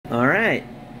Alright,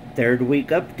 third week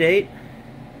update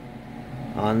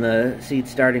on the seed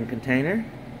starting container.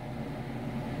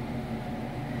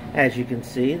 As you can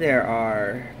see, there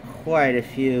are quite a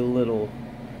few little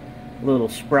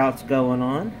sprouts going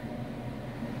on.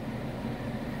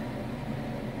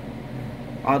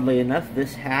 Oddly enough,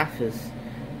 this half is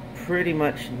pretty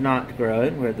much not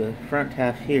growing, where the front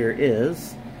half here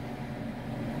is.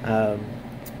 I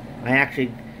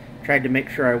actually tried to make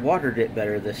sure I watered it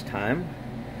better this time.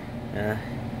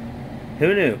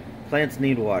 Who knew? Plants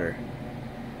need water.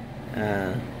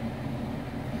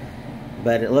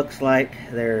 But it looks like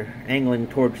they're angling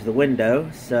towards the window,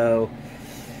 so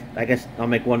I guess I'll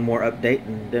make one more update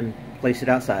and then place it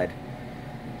outside.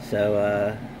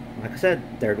 So, like I said,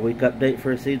 third week update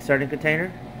for a seed starting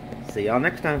container. See y'all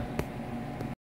next time.